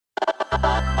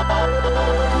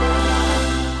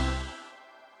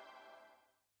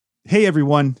Hey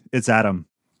everyone, it's Adam.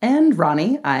 And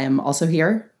Ronnie, I am also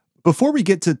here. Before we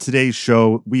get to today's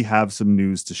show, we have some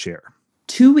news to share.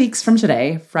 2 weeks from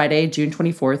today, Friday, June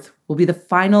 24th, will be the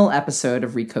final episode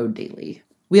of Recode Daily.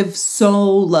 We have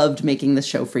so loved making this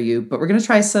show for you, but we're going to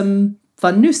try some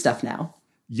fun new stuff now.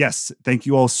 Yes, thank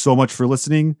you all so much for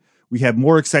listening. We have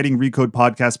more exciting Recode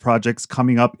podcast projects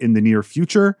coming up in the near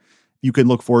future. You can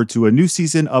look forward to a new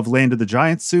season of Land of the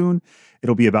Giants soon.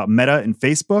 It'll be about Meta and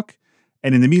Facebook.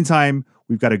 And in the meantime,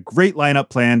 we've got a great lineup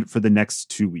planned for the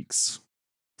next 2 weeks.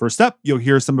 First up, you'll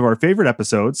hear some of our favorite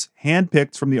episodes,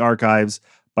 handpicked from the archives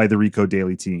by the Recode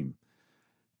Daily team.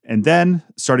 And then,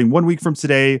 starting 1 week from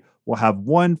today, we'll have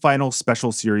one final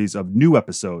special series of new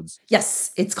episodes.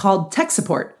 Yes, it's called Tech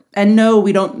Support. And no,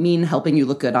 we don't mean helping you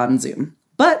look good on Zoom.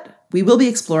 But we will be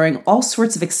exploring all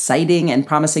sorts of exciting and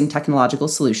promising technological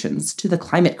solutions to the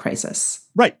climate crisis.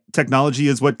 Right. Technology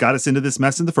is what got us into this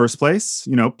mess in the first place.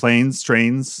 You know, planes,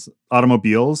 trains,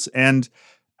 automobiles. And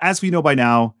as we know by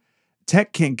now,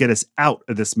 tech can't get us out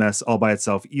of this mess all by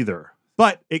itself either.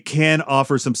 But it can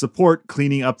offer some support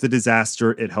cleaning up the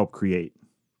disaster it helped create.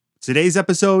 Today's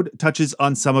episode touches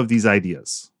on some of these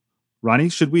ideas. Ronnie,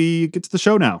 should we get to the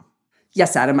show now?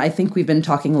 Yes, Adam, I think we've been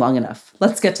talking long enough.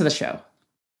 Let's get to the show.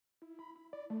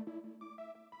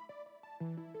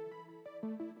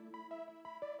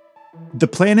 The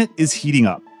planet is heating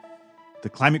up. The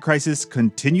climate crisis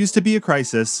continues to be a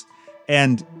crisis,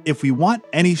 and if we want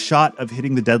any shot of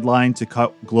hitting the deadline to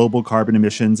cut global carbon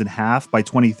emissions in half by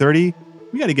 2030,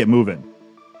 we got to get moving.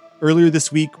 Earlier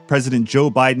this week, President Joe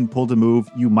Biden pulled a move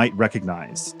you might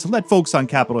recognize to let folks on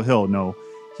Capitol Hill know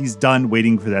he's done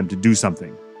waiting for them to do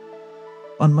something.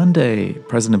 On Monday,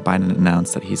 President Biden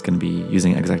announced that he's going to be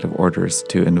using executive orders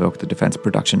to invoke the Defense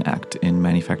Production Act in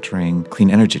manufacturing clean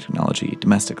energy technology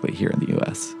domestically here in the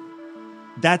U.S.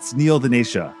 That's Neil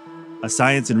Venetia, a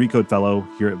Science and Recode Fellow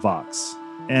here at Vox.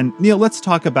 And Neil, let's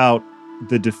talk about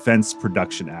the Defense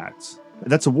Production Act.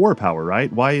 That's a war power,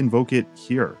 right? Why invoke it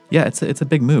here? Yeah, it's a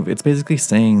big move. It's basically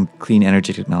saying clean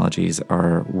energy technologies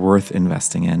are worth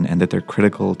investing in and that they're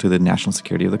critical to the national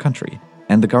security of the country.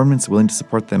 And the government's willing to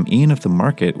support them even if the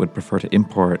market would prefer to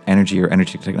import energy or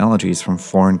energy technologies from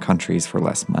foreign countries for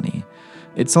less money.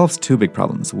 It solves two big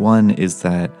problems. One is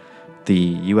that the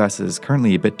U.S. is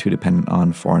currently a bit too dependent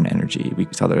on foreign energy. We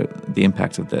saw the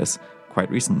impacts of this quite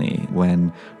recently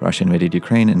when Russia invaded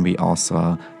Ukraine, and we all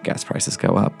saw gas prices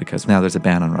go up because now there's a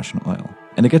ban on Russian oil.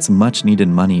 And it gets much needed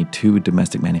money to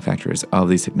domestic manufacturers of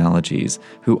these technologies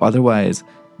who otherwise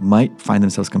might find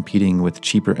themselves competing with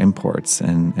cheaper imports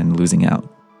and losing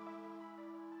out.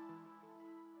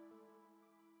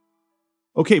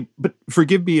 Okay, but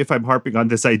forgive me if I'm harping on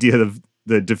this idea of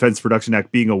the Defense Production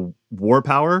Act being a war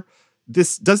power.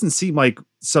 This doesn't seem like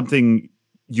something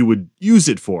you would use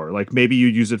it for. Like maybe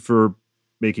you'd use it for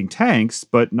making tanks,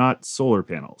 but not solar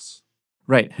panels.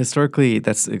 Right. Historically,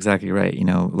 that's exactly right. You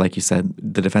know, like you said,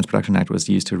 the Defense Production Act was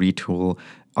used to retool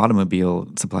automobile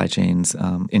supply chains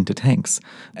into tanks.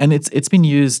 And it's been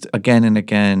used again and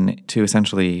again to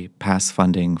essentially pass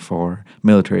funding for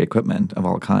military equipment of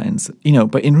all kinds. You know,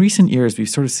 but in recent years, we've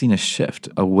sort of seen a shift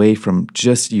away from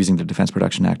just using the Defense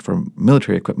Production Act for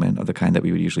military equipment of the kind that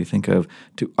we would usually think of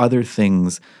to other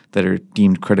things that are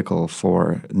deemed critical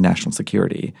for national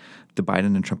security. The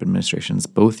Biden and Trump administrations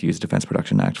both used the Defense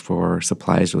Production Act for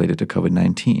supplies related to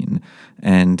COVID-19.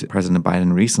 And President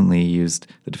Biden recently used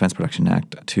the Defense Production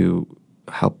Act to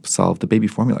help solve the baby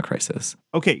formula crisis.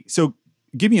 Okay, so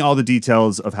give me all the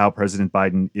details of how President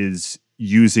Biden is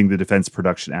using the Defense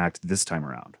Production Act this time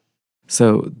around.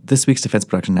 So this week's Defense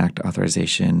Production Act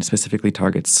authorization specifically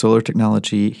targets solar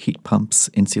technology, heat pumps,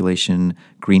 insulation,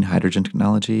 green hydrogen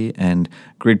technology, and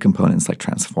grid components like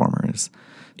transformers.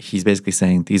 He's basically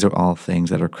saying these are all things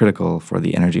that are critical for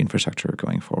the energy infrastructure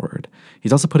going forward.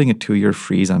 He's also putting a 2-year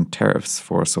freeze on tariffs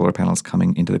for solar panels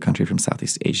coming into the country from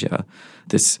Southeast Asia.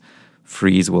 This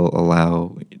freeze will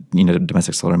allow,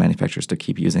 domestic solar manufacturers to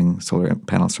keep using solar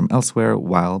panels from elsewhere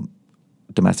while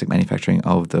domestic manufacturing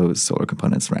of those solar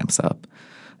components ramps up.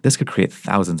 This could create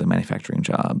thousands of manufacturing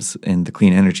jobs in the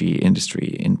clean energy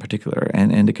industry in particular,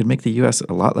 and it could make the U.S.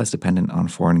 a lot less dependent on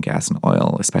foreign gas and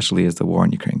oil, especially as the war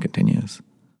in Ukraine continues.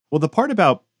 Well, the part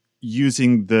about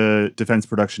using the Defense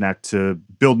Production Act to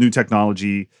build new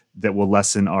technology that will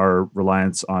lessen our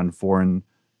reliance on foreign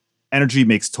energy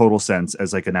makes total sense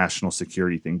as like a national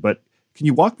security thing. But can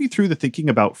you walk me through the thinking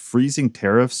about freezing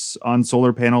tariffs on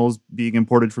solar panels being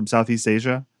imported from Southeast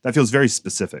Asia? That feels very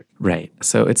specific. Right.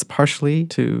 So it's partially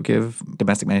to give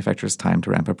domestic manufacturers time to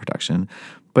ramp up production,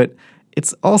 but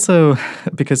it's also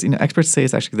because, experts say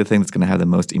it's actually the thing that's going to have the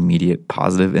most immediate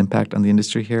positive impact on the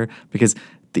industry here, because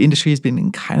the industry has been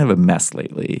in kind of a mess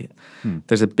lately.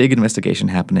 There's a big investigation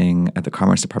happening at the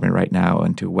Commerce Department right now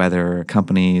into whether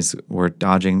companies were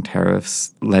dodging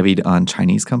tariffs levied on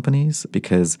Chinese companies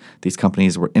because these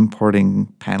companies were importing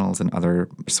panels and other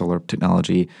solar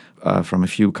technology from a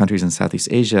few countries in Southeast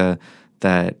Asia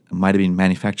that might have been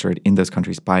manufactured in those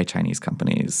countries by Chinese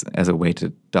companies as a way to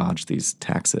dodge these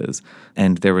taxes.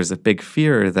 And there was a big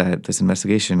fear that this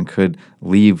investigation could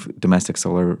leave domestic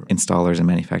solar installers and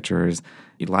manufacturers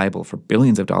liable for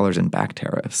billions of dollars in back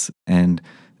tariffs. And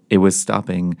it was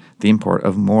stopping the import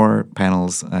of more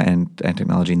panels and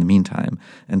technology in the meantime.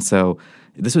 And so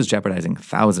this was jeopardizing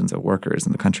thousands of workers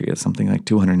in the country. It's something like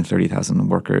 230,000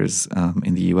 workers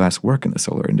in the U.S. work in the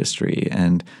solar industry.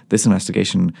 And this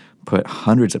investigation put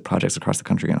hundreds of projects across the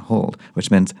country on hold,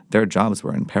 which meant their jobs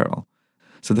were in peril.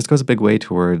 So this goes a big way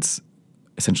towards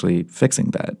essentially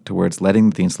fixing that, towards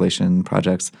letting the installation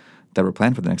projects that were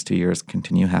planned for the next 2 years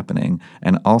continue happening.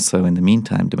 And also, in the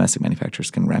meantime, domestic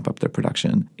manufacturers can ramp up their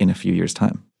production in a few years'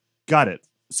 time. Got it.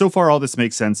 So far, all this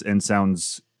makes sense and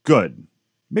sounds good.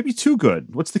 Maybe too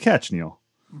good. What's the catch, Neil?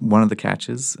 One of the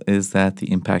catches is that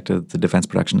the impact of the Defense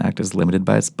Production Act is limited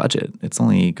by its budget. It's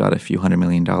only got a few $100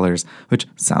 million, which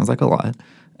sounds like a lot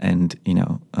and,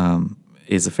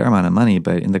 is a fair amount of money.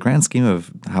 But in the grand scheme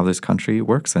of how this country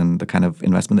works and the kind of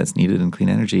investment that's needed in clean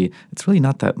energy, it's really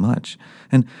not that much.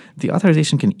 And the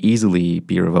authorization can easily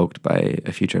be revoked by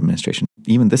a future administration,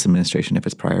 even this administration, if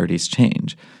its priorities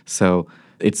change. So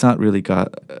it's not really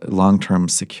got long-term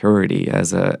security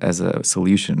as a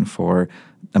solution for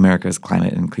America's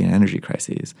climate and clean energy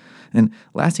crises. And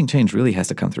lasting change really has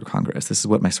to come through Congress. This is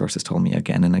what my sources told me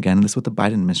again and again. This is what the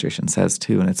Biden administration says,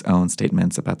 too, in its own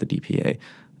statements about the DPA.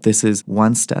 This is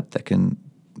one step that can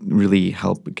really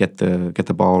help get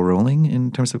the ball rolling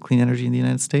in terms of clean energy in the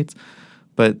United States.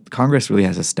 But Congress really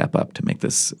has to step up to make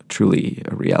this truly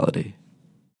a reality.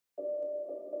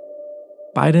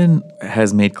 Biden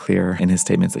has made clear in his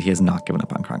statements that he has not given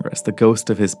up on Congress. The ghost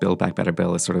of his Build Back Better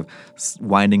bill is sort of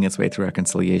winding its way through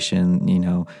reconciliation.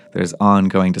 There's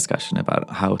ongoing discussion about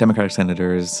how Democratic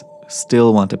senators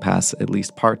still want to pass at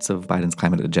least parts of Biden's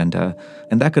climate agenda,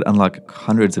 and that could unlock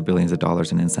hundreds of billions of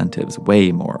dollars in incentives,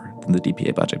 way more than the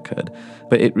DPA budget could.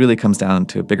 But it really comes down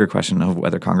to a bigger question of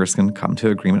whether Congress can come to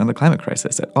agreement on the climate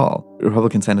crisis at all.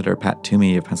 Republican Senator Pat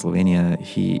Toomey of Pennsylvania,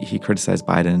 he criticized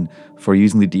Biden for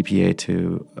using the DPA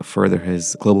to further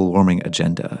his global warming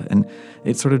agenda. And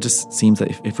it sort of just seems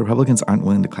that if Republicans aren't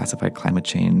willing to classify climate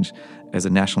change as a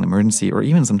national emergency, or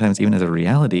even sometimes even as a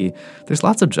reality, there's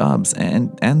lots of jobs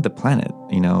and the planet,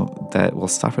 that will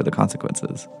suffer the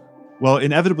consequences. Well,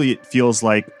 inevitably, it feels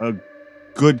like a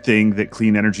good thing that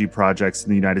clean energy projects in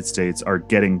the United States are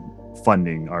getting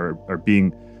funding, are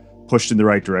being pushed in the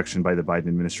right direction by the Biden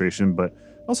administration. But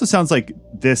it also sounds like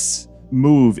this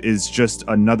move is just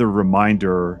another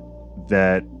reminder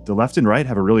that the left and right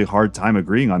have a really hard time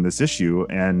agreeing on this issue.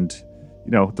 And,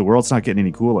 the world's not getting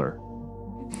any cooler.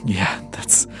 Yeah,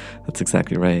 that's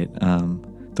exactly right.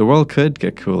 The world could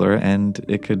get cooler, and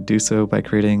it could do so by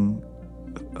creating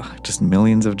just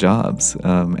millions of jobs.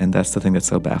 And that's the thing that's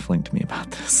so baffling to me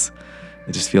about this.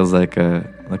 It just feels like a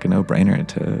no-brainer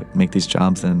to make these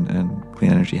jobs and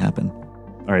clean energy happen.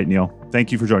 All right, Neil,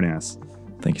 thank you for joining us.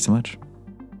 Thank you so much.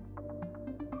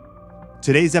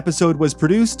 Today's episode was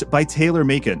produced by Taylor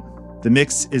Macon. The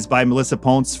mix is by Melissa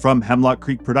Ponce from Hemlock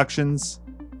Creek Productions.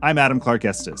 I'm Adam Clark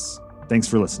Estes. Thanks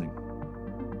for listening.